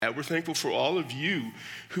We're thankful for all of you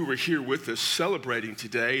who are here with us celebrating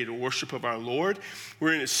today the worship of our Lord.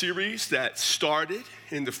 We're in a series that started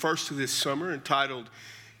in the first of this summer entitled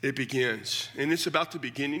It Begins. And it's about the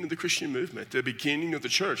beginning of the Christian movement, the beginning of the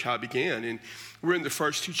church, how it began. And we're in the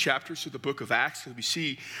first two chapters of the book of Acts, and we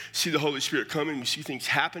see the Holy Spirit coming, we see things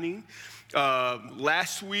happening.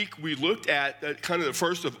 Last week we looked at kind of the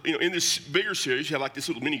first of, in this bigger series, you have like this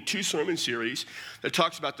little mini 2-sermon series that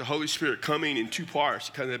talks about the Holy Spirit coming in two parts.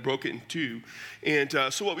 It kind of broke it in two. And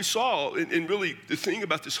so what we saw, and really the thing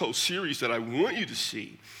about this whole series that I want you to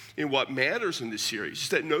see, and what matters in this series is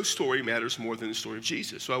that no story matters more than the story of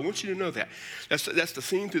Jesus. So I want you to know that. That's the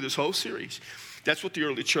theme through this whole series. That's what the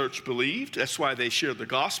early church believed. That's why they shared the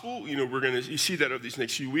gospel. You see that over these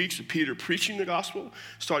next few weeks with Peter preaching the gospel.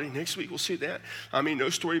 Starting next week, we'll see that. I mean, no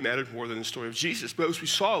story mattered more than the story of Jesus. But as we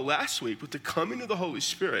saw last week with the coming of the Holy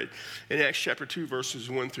Spirit in Acts chapter 2, verses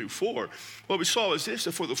 1 through 4, what we saw is this,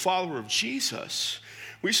 that for the follower of Jesus,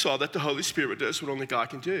 we saw that the Holy Spirit does what only God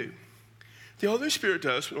can do. The Holy Spirit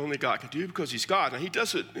does what only God can do because he's God. Now, he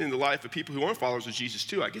does it in the life of people who aren't followers of Jesus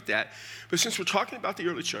too. I get that. But since we're talking about the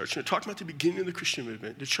early church, and we're talking about the beginning of the Christian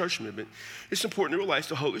movement, the church movement, it's important to realize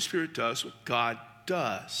the Holy Spirit does what God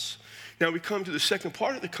does. Now, we come to the second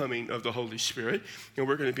part of the coming of the Holy Spirit, and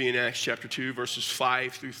we're going to be in Acts chapter 2, verses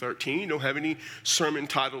 5 through 13. You don't have any sermon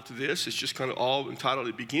title to this. It's just kind of all entitled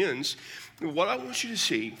It Begins. And what I want you to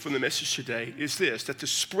see from the message today is this, that the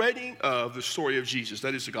spreading of the story of Jesus,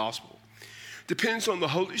 that is the gospel, depends on the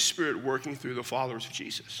Holy Spirit working through the followers of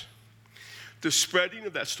Jesus. The spreading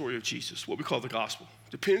of that story of Jesus, what we call the gospel,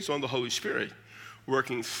 depends on the Holy Spirit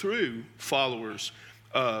working through followers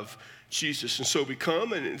of Jesus. And so we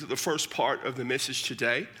come and into the first part of the message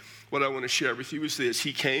today. What I want to share with you is this.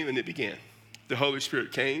 He came and it began. The Holy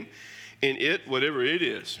Spirit came and it, whatever it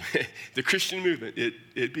is, the Christian movement,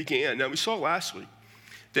 it began. Now we saw last week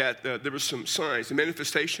that there were some signs, the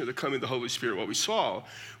manifestation of the coming of the Holy Spirit. What we saw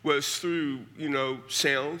was through,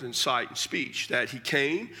 sound and sight and speech, that he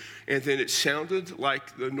came, and then it sounded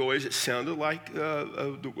like the noise, it sounded like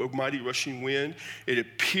a mighty rushing wind. It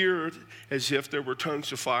appeared as if there were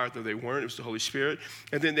tongues of fire, though they weren't. It was the Holy Spirit.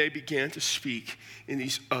 And then they began to speak in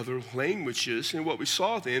these other languages. And what we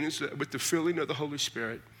saw then is that with the filling of the Holy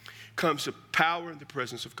Spirit comes the power and the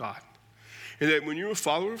presence of God. And that when you're a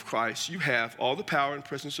follower of Christ, you have all the power and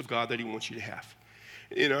presence of God that he wants you to have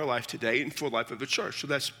in our life today and for the life of the church. So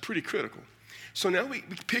that's pretty critical. So now we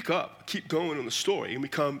keep going on the story, and we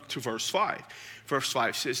come to verse 5. Verse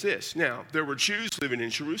 5 says this, "Now there were Jews living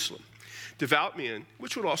in Jerusalem, devout men,"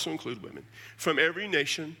 which would also include women, "from every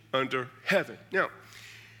nation under heaven." Now,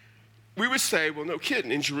 we would say, well, no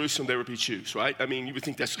kidding, in Jerusalem there would be Jews, right? I mean, you would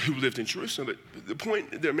think that's who lived in Jerusalem, but the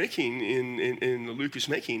point they're making, in Luke is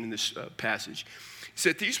making in this passage, is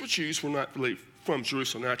that these were Jews who were not really from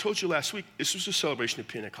Jerusalem. Now, I told you last week, this was a celebration of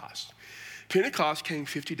Pentecost. Pentecost came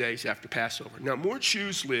 50 days after Passover. Now, more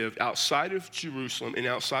Jews lived outside of Jerusalem and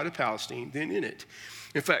outside of Palestine than in it.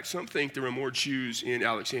 In fact, some think there were more Jews in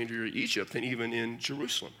Alexandria, Egypt, than even in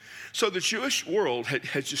Jerusalem. So the Jewish world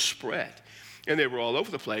had just spread. And they were all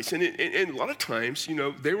over the place. And a lot of times, they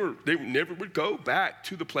never would go back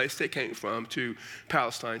to the place they came from, to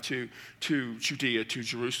Palestine, to Judea, to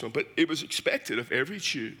Jerusalem. But it was expected of every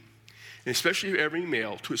Jew, and especially every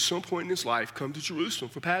male, to at some point in his life come to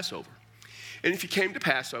Jerusalem for Passover. And if you came to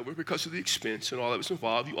Passover, because of the expense and all that was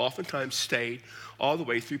involved, you oftentimes stayed all the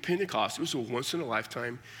way through Pentecost. It was a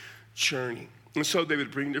once-in-a-lifetime journey. And so they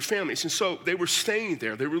would bring their families. And so they were staying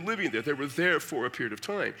there. They were living there. They were there for a period of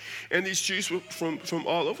time. And these Jews were from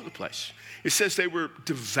all over the place. It says they were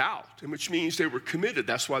devout, which means they were committed.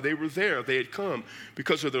 That's why they were there. They had come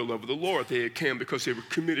because of their love of the Lord. They had come because they were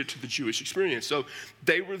committed to the Jewish experience. So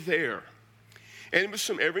they were there. And it was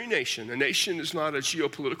from every nation. A nation is not a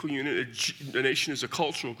geopolitical unit. A nation is a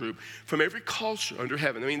cultural group. From every culture under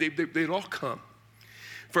heaven. I mean, they'd all come.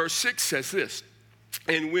 Verse 6 says this,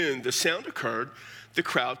 "And when the sound occurred, the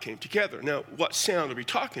crowd came together." Now, what sound are we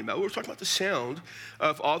talking about? We're talking about the sound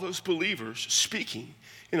of all those believers speaking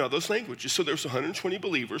in all those languages. So there was 120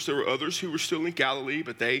 believers. There were others who were still in Galilee,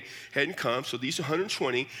 but they hadn't come. So these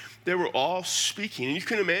 120, they were all speaking. And you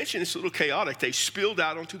can imagine it's a little chaotic. They spilled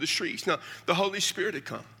out onto the streets. Now, the Holy Spirit had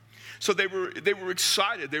come. So they were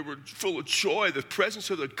excited. They were full of joy. The presence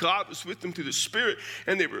of the God was with them through the Spirit.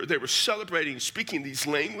 And they were celebrating, speaking these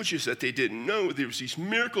languages that they didn't know. There was these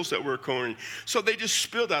miracles that were occurring. So they just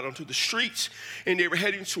spilled out onto the streets. And they were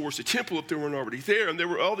heading towards the temple if they weren't already there. And there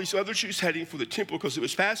were all these other Jews heading for the temple because it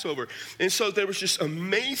was Passover. And so there was just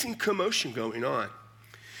amazing commotion going on.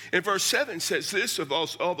 And verse 7 says this of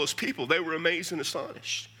all those people. They were amazed and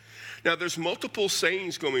astonished. Now, there's multiple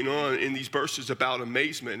sayings going on in these verses about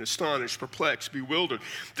amazement, astonished, perplexed, bewildered.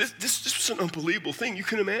 This was an unbelievable thing you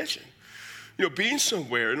can imagine. Being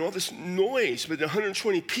somewhere and all this noise, but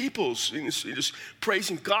 120 people just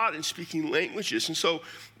praising God and speaking languages. And so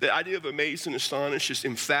the idea of amazed and astonished is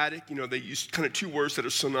emphatic. They use kind of two words that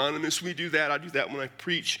are synonymous. We do that. I do that when I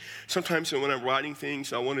preach. Sometimes when I'm writing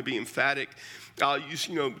things, I want to be emphatic. I'll use,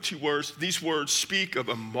 two words. These words speak of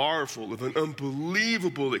a marvel, of an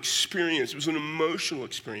unbelievable experience. It was an emotional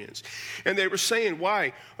experience. And they were saying,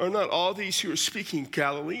 why are not all these who are speaking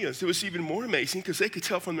Galileans? It was even more amazing because they could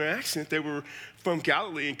tell from their accent they were from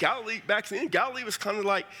Galilee. And Galilee, back then, Galilee was kind of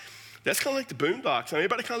like, that's kind of like the boondocks.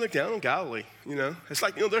 Everybody kind of looked down on Galilee, It's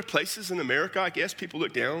like, there are places in America, I guess, people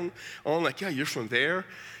look down on, like, yeah, you're from there.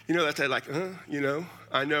 That they're like,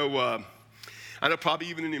 I know probably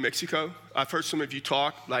even in New Mexico, I've heard some of you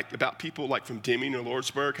talk about people from Deming or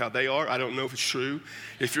Lordsburg, how they are. I don't know if it's true.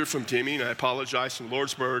 If you're from Deming, I apologize. From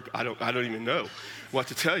Lordsburg, I don't even know what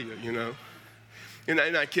to tell you, And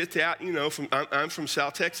I get that, I'm from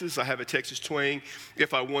South Texas. I have a Texas twang.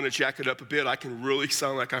 If I want to jack it up a bit, I can really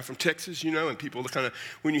sound like I'm from Texas, and people kind of,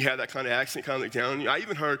 when you have that kind of accent, kind of look down on you. I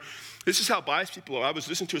even heard, this is how biased people are. I was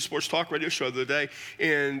listening to a sports talk radio show the other day,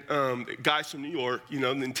 and guys from New York,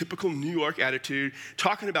 in typical New York attitude,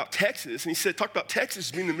 talking about Texas, and he said, talk about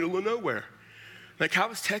Texas being in the middle of nowhere. Like,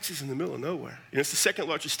 how is Texas in the middle of nowhere? It's the second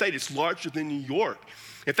largest state. It's larger than New York.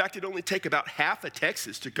 In fact, it'd only take about half of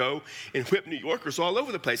Texas to go and whip New Yorkers all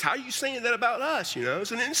over the place. How are you saying that about us?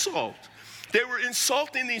 It's an insult. They were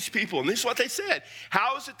insulting these people, and this is what they said.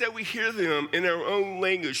 How is it that we hear them in our own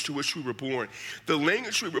language to which we were born? The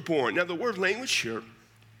language we were born. Now, the word language here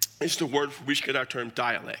is the word for which we get our term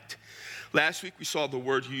dialect. Last week, we saw the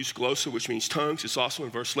word used, glossa, which means tongues. It's also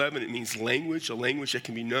in verse 11. It means language, a language that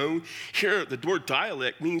can be known. Here, the word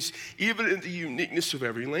dialect means even in the uniqueness of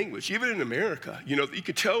every language. Even in America, you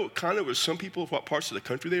could tell kind of with some people what parts of the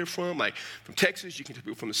country they're from. Like from Texas, you can tell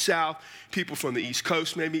people from the South, people from the East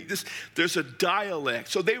Coast maybe. There's a dialect.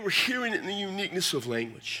 So they were hearing it in the uniqueness of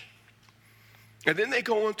language. And then they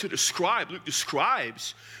go on to describe, Luke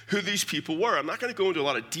describes who these people were. I'm not going to go into a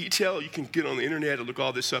lot of detail. You can get on the internet and look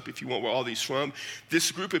all this up if you want where all these from.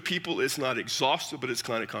 This group of people is not exhaustive, but it's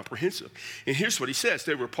kind of comprehensive. And here's what he says.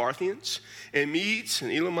 They were Parthians and Medes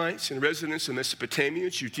and Elamites and residents of Mesopotamia,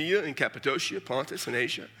 Judea and Cappadocia, Pontus and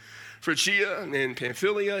Asia, Phrygia and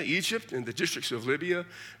Pamphylia, Egypt, and the districts of Libya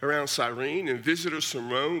around Cyrene, and visitors from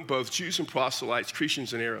Rome, both Jews and proselytes,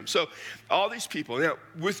 Cretans and Arabs. So all these people. Now,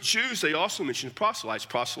 with Jews, they also mentioned proselytes.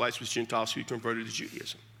 Proselytes was Gentiles who converted to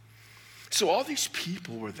Judaism. So all these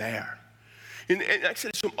people were there. And like I said,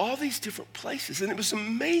 it's from all these different places, and it was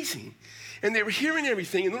amazing. And they were hearing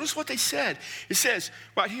everything, and notice what they said. It says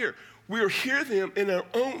right here, we will hear them in our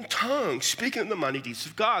own tongue, speaking of the mighty deeds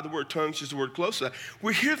of God. The word tongues is the word glossa.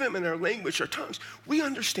 We hear them in our language, our tongues. We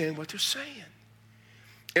understand what they're saying.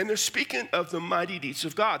 And they're speaking of the mighty deeds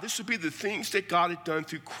of God. This would be the things that God had done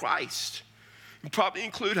through Christ. You probably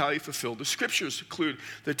include how he fulfilled the scriptures, include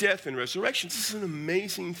the death and resurrection. This is an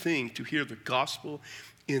amazing thing to hear the gospel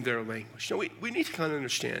in their language. Now, we need to kind of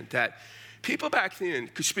understand that people back then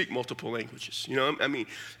could speak multiple languages.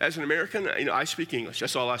 As an American, I speak English.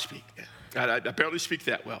 That's all I speak. I barely speak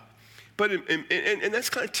that well. But and that's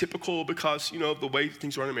kind of typical because, of the way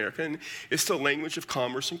things are in America. And it's the language of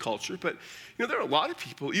commerce and culture. But, there are a lot of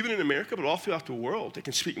people, even in America, but all throughout the world, that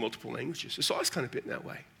can speak multiple languages. It's always kind of been that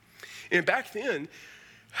way. And back then,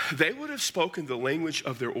 they would have spoken the language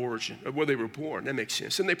of their origin, of where they were born. That makes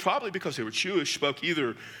sense. And they probably, because they were Jewish, spoke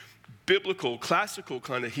either biblical, classical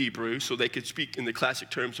kind of Hebrew, so they could speak in the classic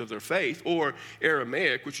terms of their faith, or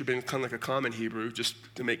Aramaic, which would have been kind of like a common Hebrew, just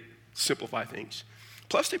to simplify things.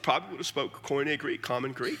 Plus, they probably would have spoke Koine Greek,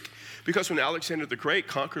 common Greek, because when Alexander the Great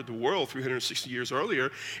conquered the world 360 years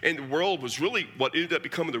earlier, and the world was really what ended up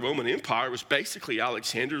becoming the Roman Empire, was basically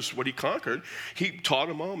Alexander's what he conquered. He taught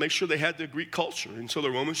them all, make sure they had the Greek culture, and so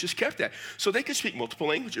the Romans just kept that. So they could speak multiple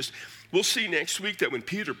languages. We'll see next week that when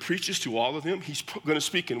Peter preaches to all of them, he's going to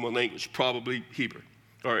speak in one language, probably Hebrew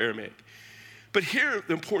or Aramaic. But here,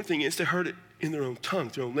 the important thing is they heard it in their own tongue,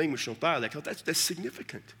 their own language, their own dialect. That's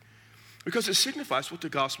significant, because it signifies what the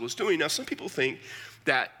gospel is doing. Now, some people think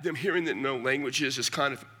that them hearing that no languages is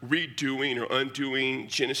kind of redoing or undoing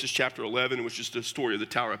Genesis chapter 11, which is the story of the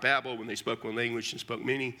Tower of Babel, when they spoke one language and spoke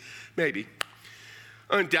many. Maybe.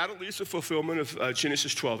 Undoubtedly, it's a fulfillment of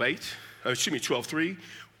Genesis 12:3,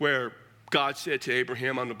 where God said to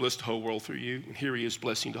Abraham, I'm going to bless the whole world through you. And here he is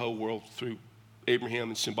blessing the whole world through Abraham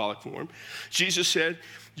in symbolic form. Jesus said,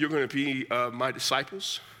 you're going to be my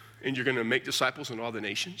disciples, and you're going to make disciples in all the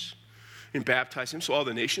nations and baptize them. So all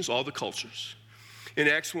the nations, all the cultures. In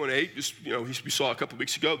Acts 1:8, we saw a couple of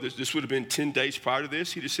weeks ago, this would have been 10 days prior to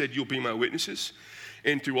this. He just said, you'll be my witnesses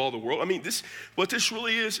and through all the world. I mean, what this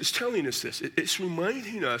really is telling us this. It's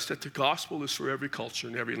reminding us that the gospel is for every culture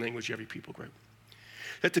and every language, every people group.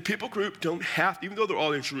 That the people group don't have, even though they're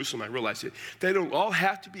all in Jerusalem, I realize it, they don't all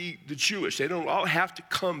have to be the Jewish. They don't all have to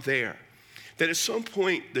come there. That at some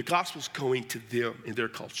point, the gospel's going to them in their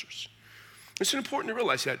cultures. It's important to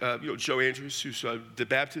realize that, Joe Andrews, who's the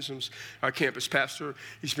baptisms, our campus pastor,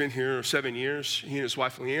 he's been here 7 years. He and his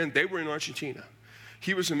wife, LeeAnne, they were in Argentina.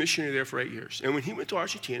 He was a missionary there for 8 years. And when he went to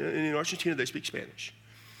Argentina, and in Argentina they speak Spanish.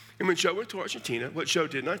 And when Joe went to Argentina, what Joe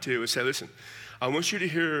did not do is say, listen, I want you to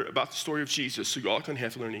hear about the story of Jesus, so you're all going to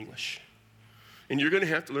have to learn English. And you're going to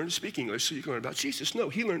have to learn to speak English so you can learn about Jesus. No,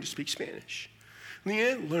 he learned to speak Spanish.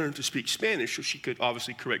 LeeAnne learned to speak Spanish so she could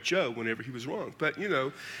obviously correct Joe whenever he was wrong. But,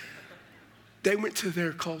 they went to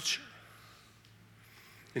their culture.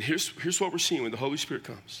 And here's what we're seeing when the Holy Spirit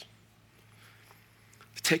comes.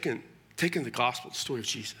 Taking the gospel, the story of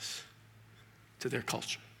Jesus, to their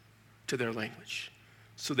culture, to their language,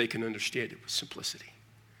 so they can understand it with simplicity.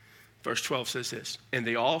 Verse 12 says this, and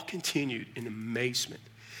they all continued in amazement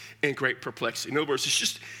and great perplexity. In other words,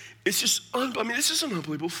 this is an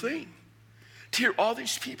unbelievable thing. To hear all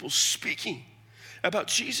these people speaking about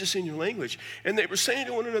Jesus in your language. And they were saying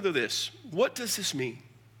to one another this, what does this mean?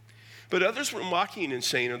 But others were mocking and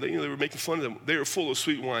saying, or they were making fun of them. They were full of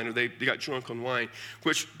sweet wine, or they got drunk on wine,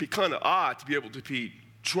 which would be kind of odd to be able to be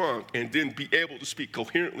drunk and then be able to speak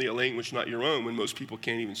coherently a language not your own when most people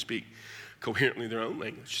can't even speak coherently their own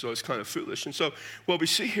language. So it's kind of foolish. And so what we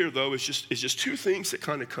see here, though, is just two things that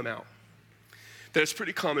kind of come out. That's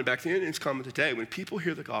pretty common back then, and it's common today. When people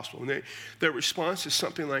hear the gospel, and their response is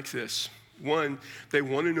something like this. One, they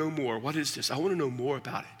want to know more. What is this? I want to know more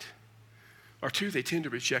about it. Or two, they tend to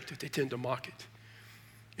reject it. They tend to mock it.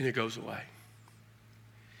 And it goes away.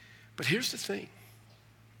 But here's the thing.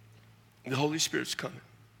 The Holy Spirit's coming.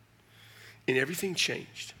 And everything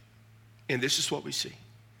changed. And this is what we see.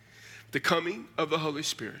 The coming of the Holy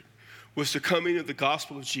Spirit was the coming of the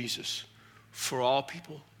gospel of Jesus for all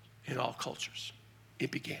people in all cultures. It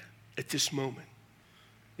began. At this moment,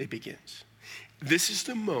 it begins. This is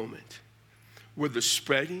the moment where the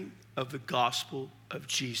spreading of the gospel of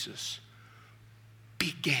Jesus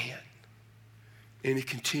began. And it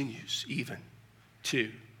continues even to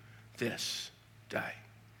this day.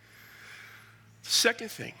 The second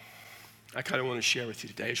thing I kind of want to share with you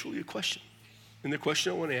today is really a question. And the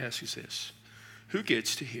question I want to ask is this. Who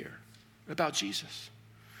gets to hear about Jesus?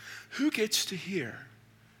 Who gets to hear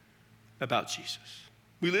about Jesus?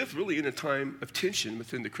 We live really in a time of tension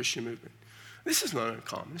within the Christian movement. This is not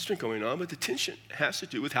uncommon. It's been going on, but the tension has to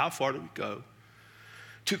do with how far do we go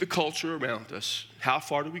to the culture around us? How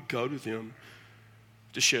far do we go to them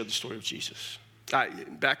to share the story of Jesus?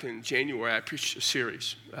 Back in January, I preached a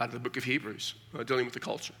series out of the book of Hebrews dealing with the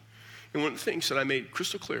culture. And one of the things that I made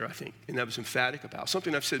crystal clear, I think, and I was emphatic about,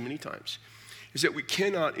 something I've said many times, is that we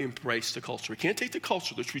cannot embrace the culture. We can't take the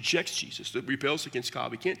culture that rejects Jesus, that rebels against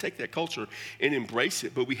God. We can't take that culture and embrace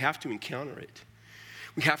it, but we have to encounter it.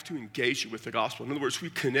 We have to engage it with the gospel. In other words, we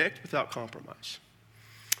connect without compromise.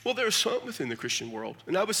 Well, there are some within the Christian world,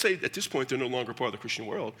 and I would say at this point they're no longer part of the Christian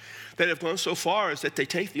world, that have gone so far as that they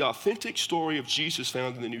take the authentic story of Jesus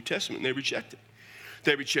found in the New Testament and they reject it.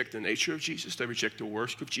 They reject the nature of Jesus. They reject the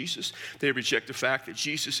work of Jesus. They reject the fact that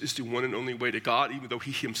Jesus is the one and only way to God, even though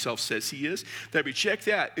he himself says he is. They reject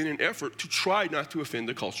that in an effort to try not to offend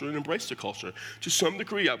the culture and embrace the culture. To some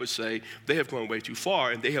degree, I would say, they have gone way too far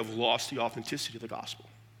and they have lost the authenticity of the gospel.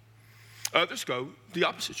 Others go the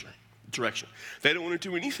opposite direction. They don't want to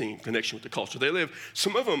do anything in connection with the culture. They live,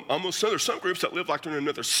 some of them, there's some groups that live like they're in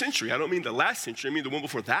another century. I don't mean the last century, I mean the one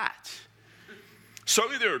before that.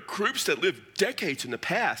 Certainly there are groups that live decades in the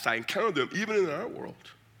past. I encounter them even in our world.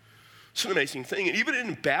 It's an amazing thing. And even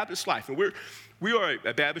in Baptist life, and we are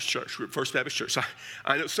a Baptist church. We're a First Baptist church. So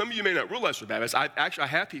I know some of you may not realize we're Baptist. I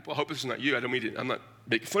have people, I hope this is not you. I'm not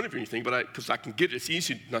making fun of you or anything, but because I can get it. It's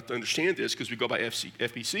easy not to understand this because we go by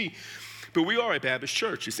FBC. But we are a Baptist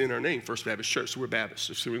church. It's in our name, First Baptist Church. So we're Baptists,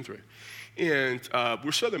 it's through and through. And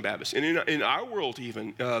we're Southern Baptists. And in our world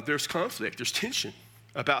even, there's conflict, there's tension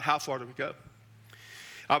about how far do we go.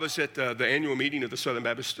 I was at the annual meeting of the Southern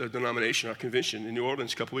Baptist denomination, our convention in New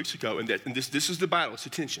Orleans a couple weeks ago, and this is the battle, it's a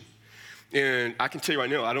tension. And I can tell you right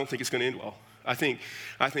now, I don't think it's going to end well. I think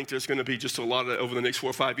there's going to be just a lot of, over the next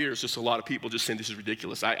 4 or 5 years, just a lot of people just saying this is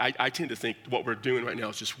ridiculous. I tend to think what we're doing right now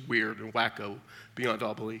is just weird and wacko beyond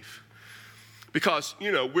all belief. Because,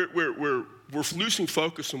 we're losing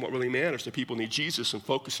focus on what really matters. The people need Jesus and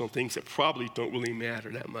focus on things that probably don't really matter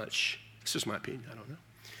that much. This is my opinion, I don't know.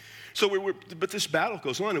 But this battle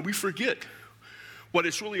goes on, and we forget what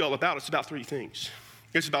it's really all about. It's about three things.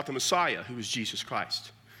 It's about the Messiah, who is Jesus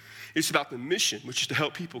Christ. It's about the mission, which is to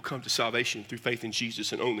help people come to salvation through faith in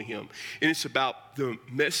Jesus and only him. And it's about the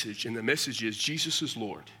message, and the message is Jesus is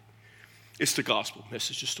Lord. It's the gospel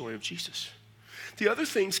message, the story of Jesus. The other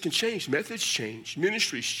things can change. Methods change.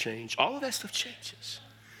 Ministries change. All of that stuff changes.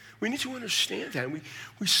 We need to understand that. And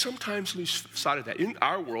we sometimes lose sight of that. In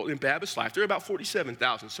our world, in Baptist life, there are about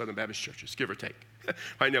 47,000 Southern Baptist churches, give or take.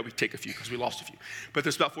 Right now we take a few because we lost a few. But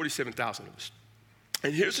there's about 47,000 of us.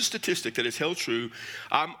 And here's a statistic that is held true.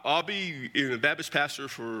 I'll be a Baptist pastor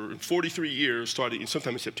for 43 years, starting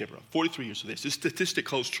sometime in September. 43 years of this. This statistic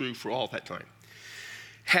holds true for all that time.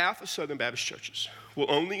 Half of Southern Baptist churches will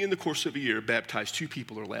only in the course of a year baptize 2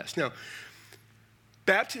 people or less. Now,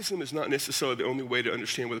 baptism is not necessarily the only way to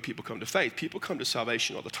understand whether people come to faith. People come to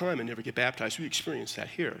salvation all the time and never get baptized. We experience that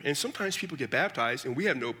here. And sometimes people get baptized and we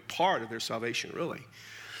have no part of their salvation, really.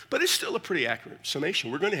 But it's still a pretty accurate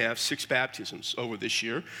summation. We're going to have 6 baptisms over this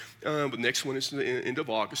year. The next one is the end of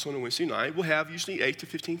August on a Wednesday night. We'll have usually 8 to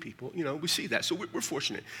 15 people. You know, we see that. So we're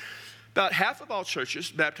fortunate. About half of all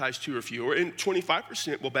churches baptize 2 or fewer, and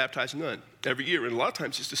 25% will baptize none every year. And a lot of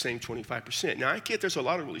times it's the same 25%. Now, I get there's a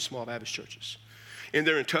lot of really small Baptist churches. And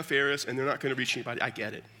they're in tough areas, and they're not going to reach anybody. I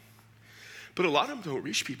get it. But a lot of them don't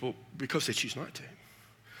reach people because they choose not to.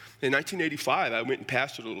 In 1985, I went and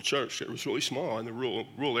pastored a little church that was really small in the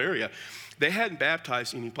rural area. They hadn't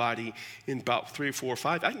baptized anybody in about 3 or 4 or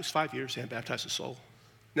 5, I think it was 5 years they hadn't baptized a soul.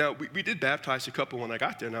 Now, we did baptize a couple when I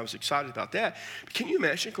got there, and I was excited about that. But can you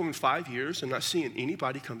imagine going 5 years and not seeing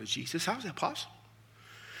anybody come to Jesus? How is that possible?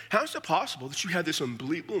 How is it possible that you have this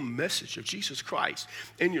unbelievable message of Jesus Christ,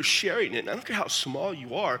 and you're sharing it, and I don't care how small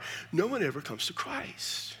you are, no one ever comes to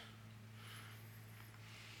Christ?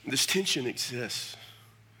 This tension exists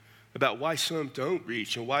about why some don't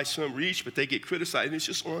reach and why some reach, but they get criticized, and it's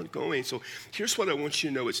just ongoing. So here's what I want you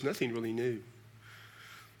to know. It's nothing really new.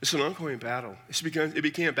 It's an ongoing battle. It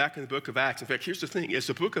began back in the book of Acts. In fact, here's the thing. As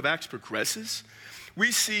the book of Acts progresses,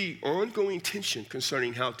 we see ongoing tension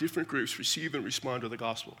concerning how different groups receive and respond to the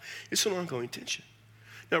gospel. It's an ongoing tension.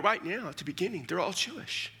 Now, right now, at the beginning, they're all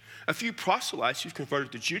Jewish. A few proselytes who've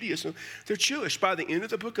converted to Judaism, they're Jewish. By the end of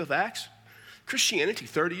the book of Acts, Christianity,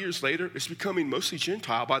 30 years later, is becoming mostly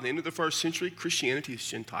Gentile. By the end of the first century, Christianity is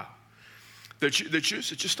Gentile. The Jews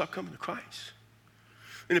have just stopped coming to Christ.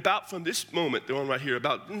 And about from this moment, the one right here,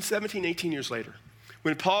 about 17, 18 years later,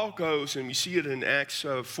 when Paul goes, and you see it in Acts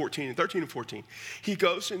 13 and 14, he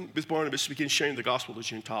goes and with Barnabas begins sharing the gospel to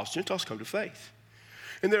Gentiles. Gentiles come to faith.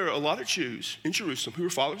 And there are a lot of Jews in Jerusalem who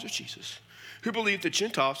are followers of Jesus, who believe that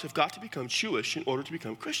Gentiles have got to become Jewish in order to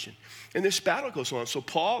become Christian. And this battle goes on. So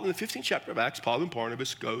Paul, in the 15th chapter of Acts, Paul and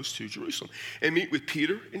Barnabas goes to Jerusalem and meet with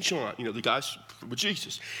Peter and John, the guys with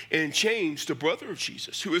Jesus, and James, the brother of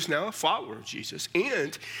Jesus, who is now a follower of Jesus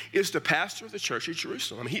and is the pastor of the church at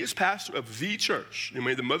Jerusalem. He is pastor of the church,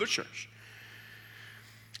 the mother church.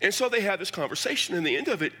 And so they have this conversation. And at the end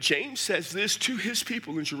of it, James says this to his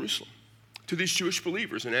people in Jerusalem, to these Jewish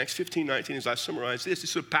believers in Acts 15, 19, as I summarize this.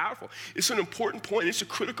 It's so powerful. It's an important point. It's a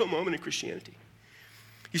critical moment in Christianity.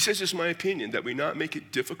 He says, it's my opinion that we not make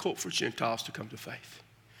it difficult for Gentiles to come to faith.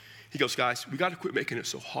 He goes, guys, we got to quit making it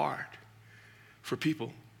so hard for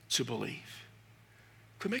people to believe.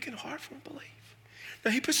 Quit making it hard for them to believe. Now,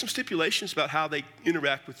 he puts some stipulations about how they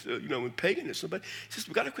interact with, with paganism, but he says,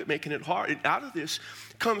 we've got to quit making it hard. And out of this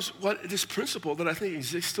comes this principle that I think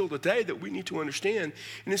exists still today that we need to understand,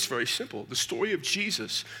 and it's very simple. The story of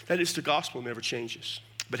Jesus, that is the gospel, never changes,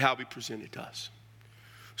 but how we present it does.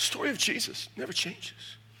 The story of Jesus never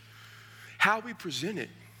changes. How we present it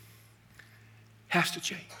has to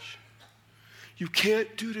change. You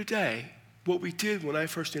can't do today what we did when I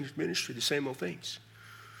first entered ministry, the same old things.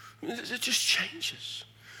 It just changes.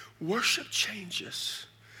 Worship changes.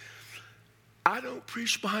 I don't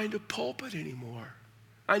preach behind a pulpit anymore.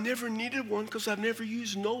 I never needed one because I've never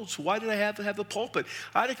used notes. Why did I have to have a pulpit?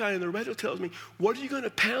 I had a guy on the radio tells me, what are you going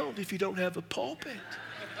to pound if you don't have a pulpit?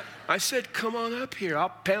 I said, come on up here. I'll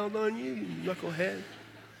pound on you, you knucklehead.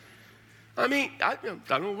 I mean, I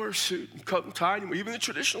don't wear a suit and coat and tie anymore. Even the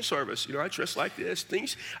traditional service, I dress like this.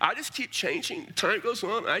 I just keep changing. Time goes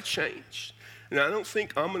on, I change. And I don't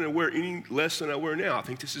think I'm going to wear any less than I wear now. I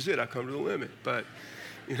think this is it. I come to the limit. But,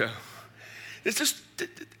 it's just,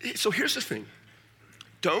 so here's the thing.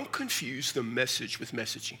 Don't confuse the message with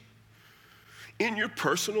messaging. In your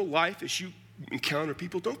personal life, as you encounter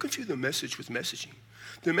people, don't confuse the message with messaging.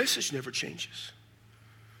 The message never changes.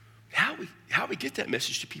 How we get that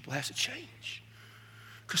message to people has to change.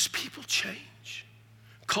 Because people change.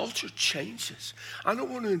 Culture changes. I don't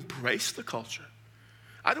want to embrace the culture.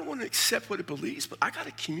 I don't want to accept what it believes, but I got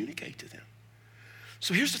to communicate to them.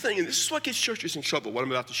 So here's the thing, and this is what gets churches in trouble, what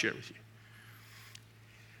I'm about to share with you.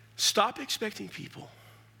 Stop expecting people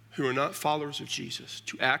who are not followers of Jesus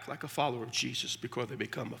to act like a follower of Jesus because they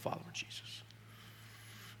become a follower of Jesus.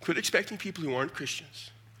 Quit expecting people who aren't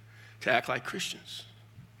Christians to act like Christians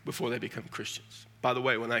before they become Christians. By the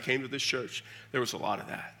way, when I came to this church, there was a lot of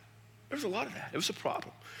that. There was a lot of that. It was a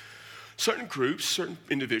problem. Certain groups, certain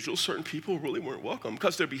individuals, certain people really weren't welcome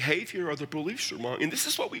because their behavior or their beliefs were wrong. And this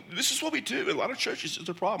is what we do. In a lot of churches, it's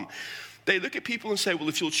a problem. They look at people and say, well,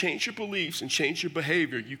 if you'll change your beliefs and change your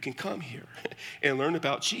behavior, you can come here and learn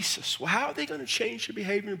about Jesus. Well, how are they going to change their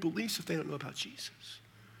behavior and beliefs if they don't know about Jesus?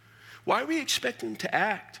 Why are we expecting them to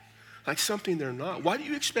act like something they're not? Why do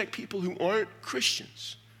you expect people who aren't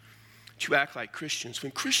Christians to act like Christians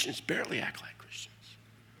when Christians barely act like Christians?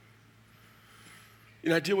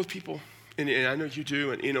 I deal with people, and I know you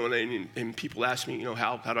do, and people ask me,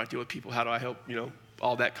 how do I deal with people? How do I help,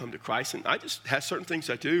 all that come to Christ? And I just have certain things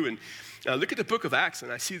I do, and I look at the book of Acts,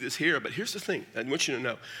 and I see this here, but here's the thing. I want you to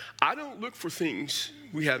know. I don't look for things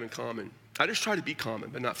we have in common. I just try to be common,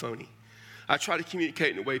 but not phony. I try to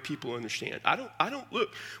communicate in a way people understand. I don't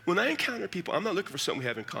look, when I encounter people, I'm not looking for something we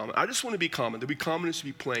have in common. I just want to be common. To be common is to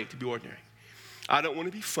be plain, to be ordinary. I don't want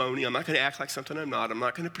to be phony. I'm not going to act like something I'm not. I'm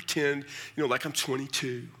not going to pretend, like I'm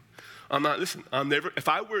 22. I'm not, listen, if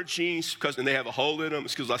I wear jeans and they have a hole in them,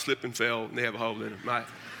 it's because I slipped and fell and they have a hole in them.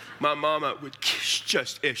 My mama would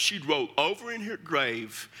if she'd roll over in her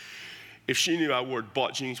grave, if she knew I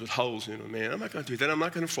bought jeans with holes in them, man, I'm not going to do that. I'm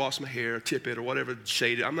not going to floss my hair, tip it, or whatever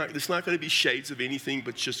shade it. It's not going to be shades of anything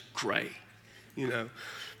but just gray, Now,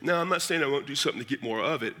 I'm not saying I won't do something to get more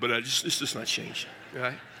of it, but it's just not changing,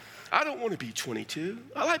 right? I don't want to be 22.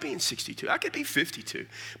 I like being 62. I could be 52.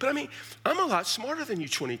 But I'm a lot smarter than you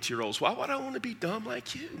 22-year-olds. Why would I want to be dumb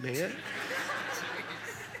like you, man?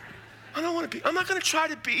 I'm not going to try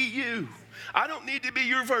to be you. I don't need to be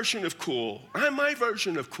your version of cool. I'm my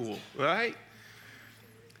version of cool, right?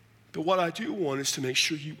 But what I do want is to make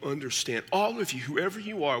sure you understand, all of you, whoever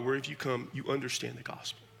you are, wherever you come, you understand the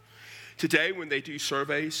gospel. Today, when they do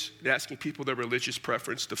surveys asking people their religious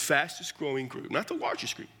preference, the fastest growing group, not the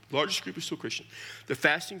largest group is still Christian. The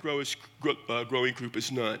fastest growing group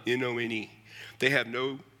is none, N-O-N-E. They have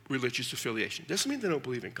no religious affiliation. Doesn't mean they don't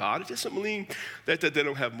believe in God. It doesn't mean that they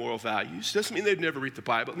don't have moral values. It doesn't mean they've never read the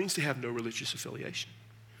Bible. It means they have no religious affiliation.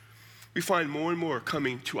 We find more and more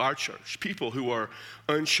coming to our church, people who are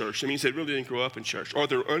unchurched. It means they really didn't grow up in church. Or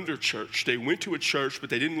they're under church. They went to a church, but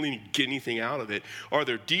they didn't really get anything out of it. Or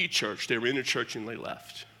they're de-churched. They were in a church and they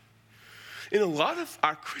left. In a lot of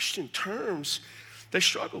our Christian terms, they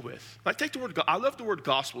struggle with. Take the word, I love the word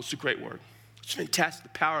gospel. It's a great word. It's fantastic. The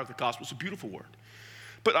power of the gospel. It's a beautiful word.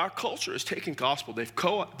 But our culture has taken gospel. They've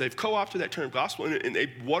co-opted that term gospel, and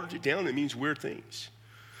they've watered it down. It means weird things.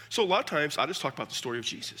 So a lot of times, I just talk about the story of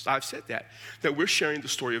Jesus. I've said that we're sharing the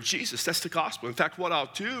story of Jesus. That's the gospel. In fact, what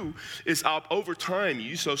I'll do is I'll, over time,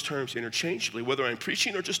 use those terms interchangeably. Whether I'm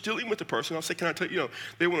preaching or just dealing with the person, I'll say, can I tell you,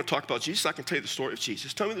 they want to talk about Jesus, I can tell you the story of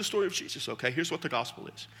Jesus. Tell me the story of Jesus, okay? Here's what the gospel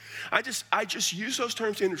is. I just use those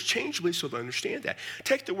terms interchangeably so they understand that.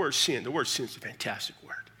 Take the word sin. The word sin is a fantastic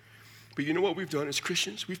word. But you know what we've done as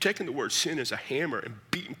Christians? We've taken the word sin as a hammer and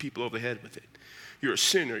beaten people over the head with it. You're a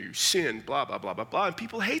sinner, you sin, blah, blah, blah, blah, blah. And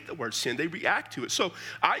people hate the word sin. They react to it. So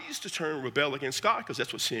I used the term rebel against God because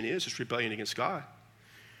that's what sin is. It's rebellion against God.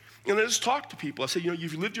 And I just talk to people. I say,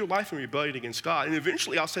 you've lived your life in rebellion against God. And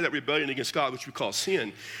eventually I'll say that rebellion against God, which we call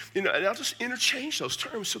sin. And I'll just interchange those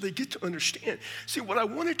terms so they get to understand. See, what I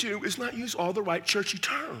want to do is not use all the right churchy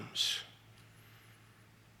terms.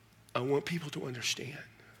 I want people to understand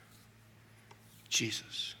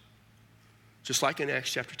Jesus. Just like in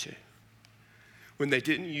Acts chapter 2. When they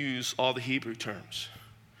didn't use all the Hebrew terms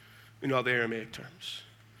and all the Aramaic terms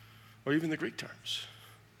or even the Greek terms.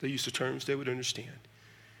 They used the terms they would understand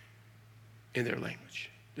in their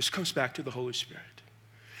language. This comes back to the Holy Spirit.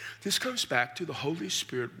 This comes back to the Holy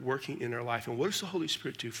Spirit working in our life. And what does the Holy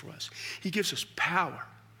Spirit do for us? He gives us power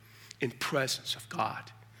and presence of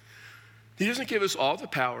God. He doesn't give us all the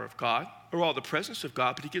power of God or all the presence of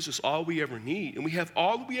God, but he gives us all we ever need. And we have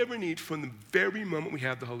all we ever need from the very moment we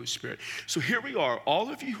have the Holy Spirit. So here we are, all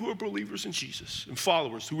of you who are believers in Jesus and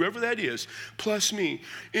followers, whoever that is, plus me,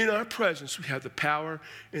 in our presence, we have the power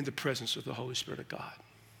and the presence of the Holy Spirit of God.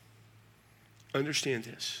 Understand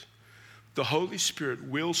this. The Holy Spirit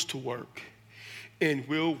wills to work and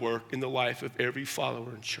will work in the life of every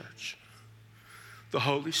follower in church. The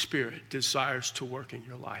Holy Spirit desires to work in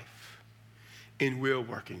your life and will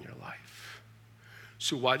work in your life.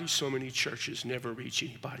 So why do so many churches never reach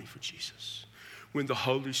anybody for Jesus? when the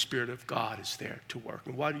Holy Spirit of God is there to work?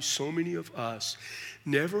 And why do so many of us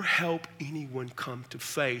never help anyone come to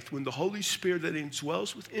faith when the Holy Spirit that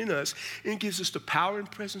indwells within us and gives us the power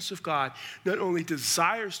and presence of God not only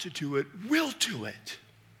desires to do it, will do it?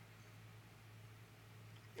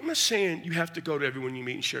 I'm not saying you have to go to everyone you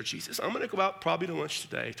meet and share Jesus. I'm going to go out probably to lunch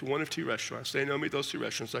today to one of two restaurants. They know me, those two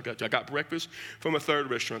restaurants I go to. I got breakfast from a third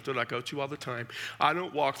restaurant that I go to all the time. I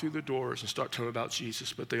don't walk through the doors and start telling about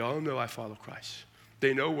Jesus, but they all know I follow Christ.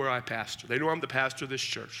 They know where I pastor. They know I'm the pastor of this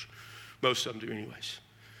church. Most of them do anyways.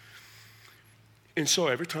 And so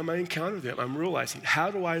every time I encounter them, I'm realizing,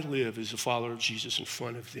 how do I live as a follower of Jesus in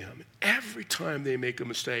front of them? Every time they make a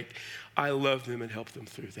mistake, I love them and help them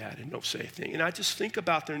through that and don't say a thing. And I just think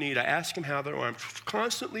about their need. I ask them how they are. I'm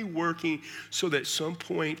constantly working so that at some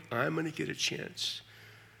point I'm going to get a chance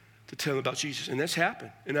to tell them about Jesus. And that's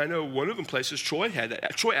happened. And I know one of them places, Troy had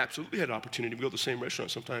that. Troy absolutely had an opportunity to go to the same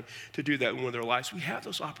restaurant sometime to do that in one of their lives. We have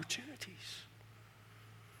those opportunities.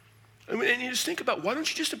 I mean, and you just think about, why don't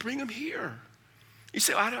you just bring them here? You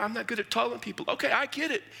say, I'm not good at telling people. Okay, I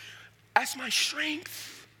get it. That's my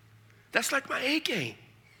strength. That's like my A game.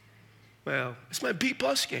 Well, it's my B+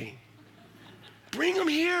 game. Bring them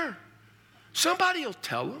here. Somebody will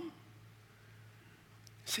tell them.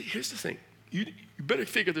 See, here's the thing. You better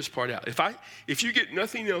figure this part out. If you get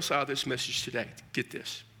nothing else out of this message today, get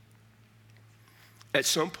this. At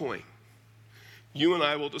some point, you and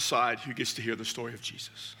I will decide who gets to hear the story of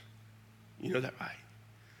Jesus. You know that, right?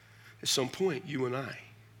 At some point, you and I,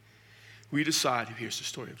 we decide who hears the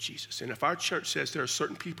story of Jesus. And if our church says there are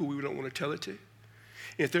certain people we don't want to tell it to,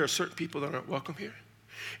 and if there are certain people that aren't welcome here,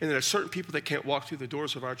 and there are certain people that can't walk through the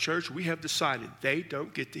doors of our church, we have decided they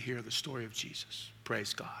don't get to hear the story of Jesus.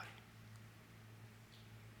 Praise God.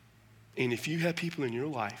 And if you have people in your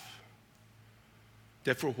life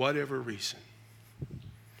that for whatever reason,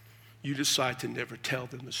 you decide to never tell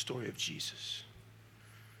them the story of Jesus,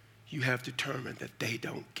 you have determined that they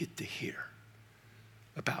don't get to hear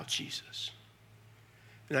about Jesus.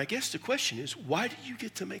 And I guess the question is, why do you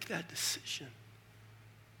get to make that decision?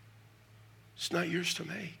 It's not yours to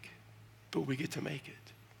make, but we get to make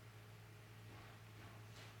it.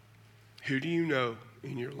 Who do you know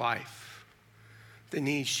in your life that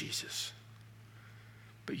needs Jesus,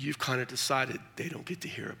 but you've kind of decided they don't get to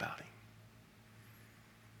hear about him?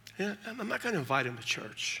 Yeah, I'm not going to invite them to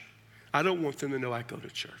church. I don't want them to know I go to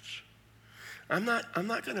church. I'm not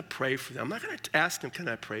going to pray for them. I'm not going to ask them, can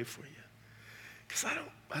I pray for you? Because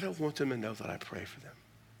I don't want them to know that I pray for them.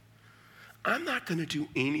 I'm not going to do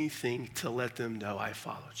anything to let them know I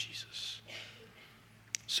follow Jesus.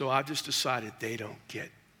 So I've just decided they don't get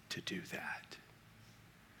to do that.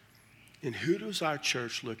 And who does our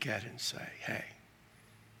church look at and say, hey,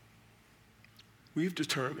 we've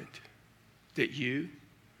determined that you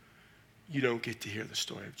don't get to hear the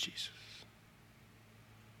story of Jesus.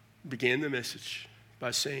 Began the message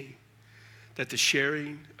by saying that the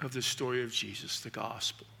sharing of the story of Jesus, the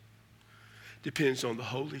gospel, depends on the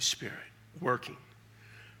Holy Spirit working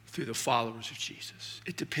through the followers of Jesus.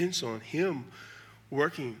 It depends on him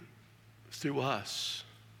working through us.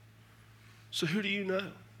 So who do you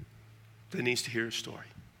know that needs to hear a story?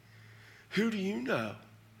 Who do you know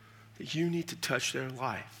that you need to touch their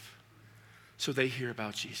life so they hear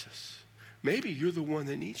about Jesus? Maybe you're the one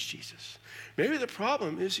that needs Jesus. Maybe the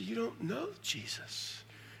problem is that you don't know Jesus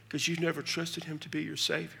because you've never trusted him to be your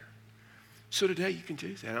Savior. So today you can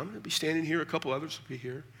do that. I'm going to be standing here. A couple others will be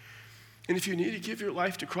here. And if you need to give your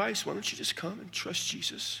life to Christ, why don't you just come and trust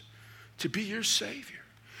Jesus to be your Savior?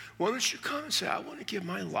 Why don't you come and say, I want to give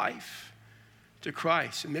my life to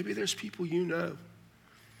Christ. And maybe there's people you know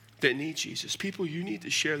that need Jesus, people you need to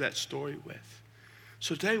share that story with.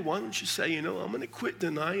 So today, why don't you say, I'm going to quit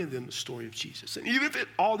denying them the story of Jesus. And even if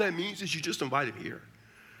all that means is you just invite them here,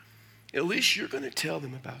 at least you're going to tell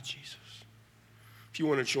them about Jesus. If you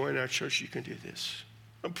want to join our church, you can do this.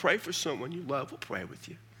 And pray for someone you love. We'll pray with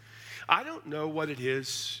you. I don't know what it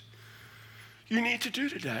is you need to do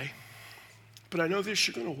today, but I know this,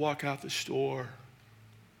 you're going to walk out the store.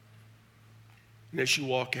 And as you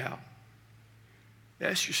walk out,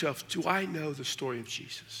 ask yourself, do I know the story of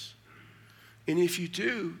Jesus? And if you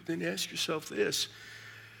do, then ask yourself this: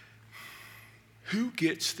 who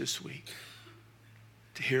gets this week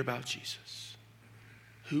to hear about Jesus?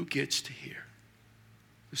 Who gets to hear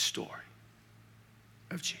the story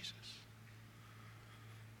of Jesus?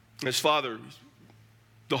 As Father,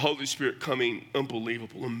 the Holy Spirit coming,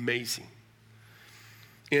 unbelievable, amazing.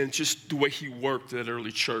 And just the way he worked at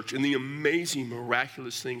early church and the amazing,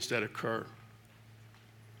 miraculous things that occur.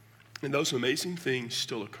 And those amazing things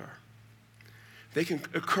still occur. They can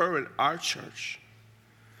occur in our church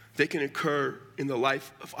they can occur in the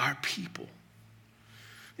life of our people.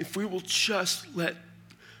 If we will just let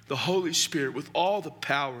the Holy Spirit, with all the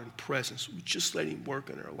power and presence, we just let him work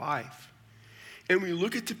in our life. And we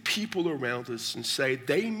look at the people around us and say,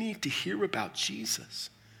 they need to hear about Jesus.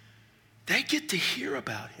 They get to hear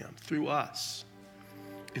about him through us.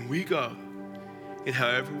 And we go in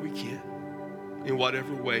however we can, in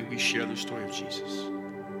whatever way we share the story of Jesus.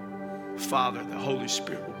 Father, the Holy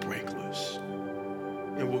Spirit will break loose,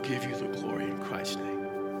 and we'll give you the glory in Christ's name.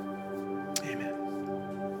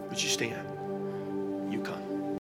 Amen. Would you stand?